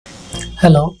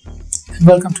Hello and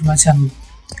welcome to my channel.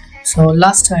 So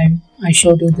last time I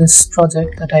showed you this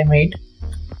project that I made,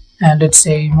 and it's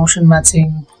a motion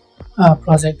matching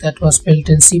project that was built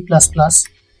in C++,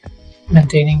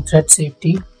 maintaining thread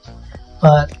safety.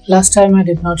 But last time I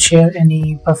did not share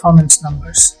any performance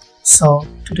numbers, so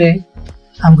today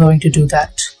I'm going to do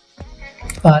that.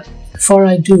 But before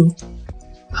I do,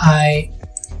 I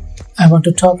want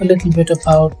to talk a little bit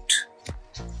about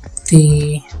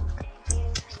the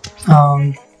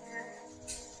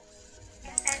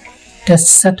test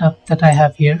setup that I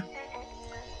have here.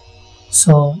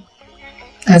 So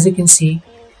as you can see,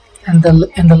 in the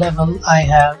level I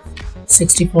have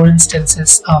 64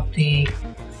 instances of the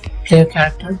player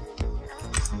character,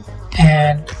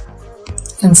 and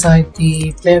inside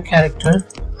the player character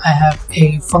I have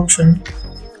a function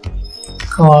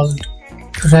called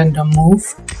random move,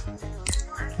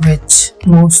 which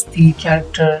moves the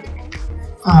character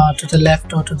to the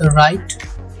left or to the right,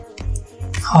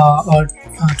 or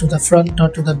to the front or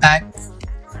to the back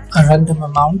a random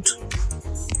amount,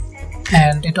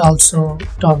 and it also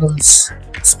toggles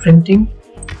sprinting,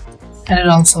 and it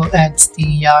also adds the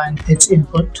yaw and pitch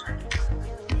input.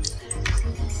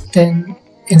 Then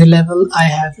in the level I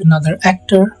have another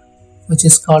actor which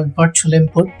is called virtual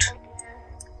input,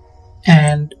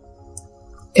 and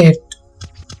it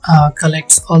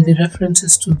collects all the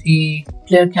references to the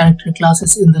player character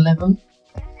classes in the level,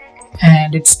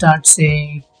 and it starts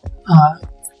a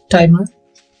timer,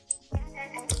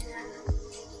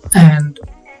 and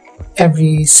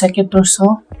every second or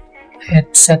so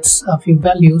it sets a few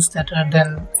values that are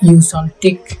then used on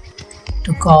tick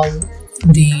to call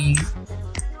the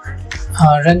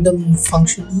random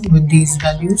function with these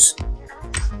values.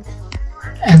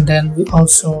 And then we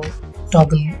also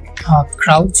toggle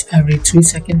crouch every 3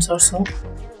 seconds or so.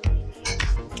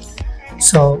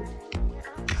 So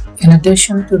in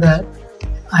addition to that,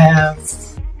 I have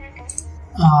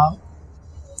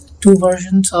two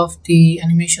versions of the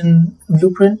animation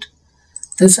blueprint.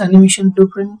 This animation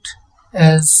blueprint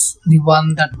is the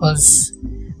one that was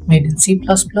made in C++,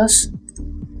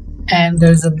 and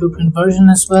there's a blueprint version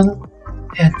as well.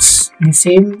 It's the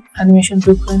same animation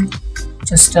blueprint,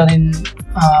 just done in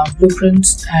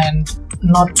blueprints and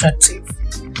not thread safe.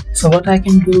 So what I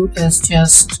can do is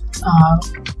just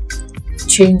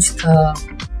change the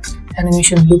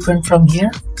animation blueprint from here,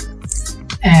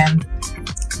 and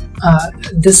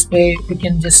this way we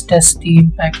can just test the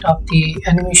impact of the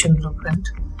animation blueprint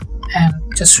and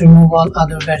just remove all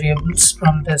other variables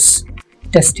from this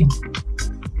testing.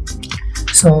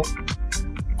 So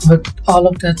with all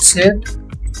of that said,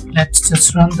 let's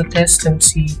just run the test and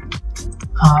see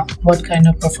what kind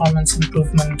of performance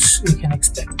improvements we can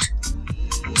expect.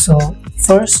 So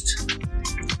first,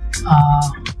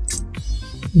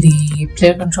 the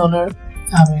player controller,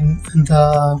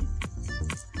 the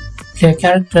player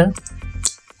character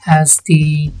has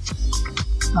the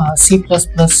C++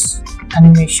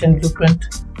 animation blueprint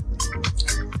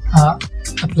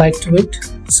applied to it.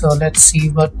 So let's see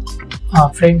what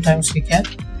frame times we get.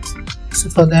 So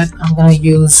for that I'm going to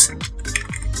use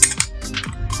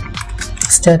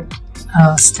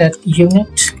stat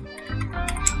unit.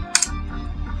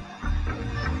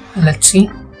 Let's see.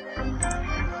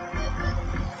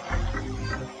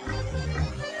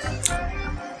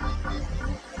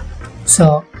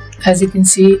 So as you can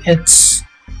see, it's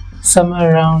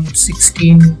somewhere around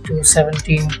 16 to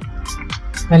 17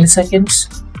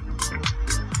 milliseconds,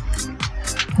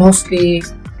 mostly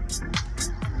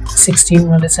 16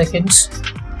 milliseconds.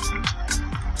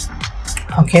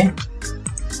 Okay,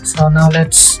 so now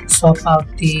let's swap out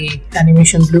the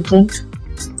animation blueprint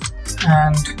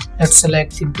and let's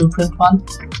select the blueprint one.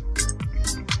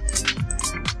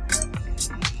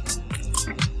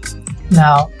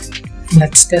 Now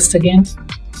let's test again.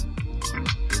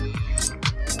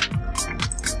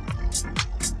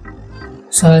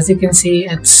 So as you can see,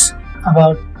 it's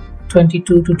about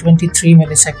 22 to 23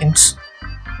 milliseconds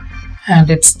and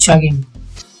it's chugging.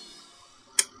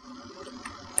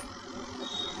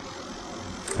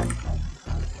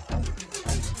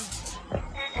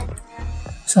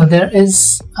 So there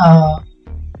is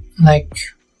like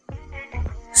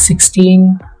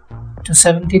 16 to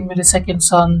 17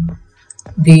 milliseconds on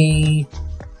the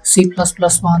C++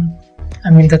 one,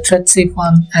 the thread safe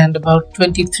one, and about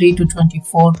 23 to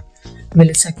 24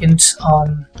 milliseconds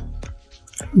on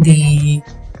the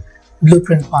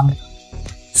blueprint one.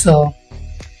 So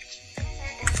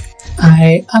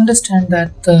I understand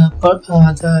that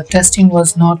the testing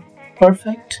was not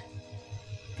perfect,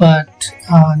 but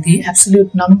the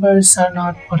absolute numbers are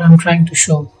not what I'm trying to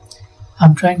show.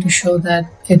 I'm trying to show that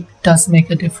it does make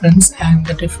a difference, and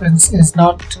the difference is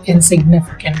not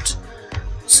insignificant.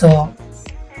 So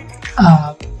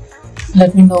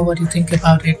let me know what you think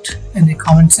about it in the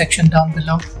comment section down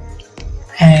below,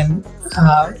 and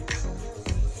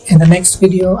in the next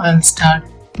video I'll start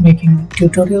making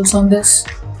tutorials on this.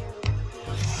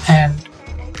 And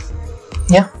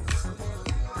yeah,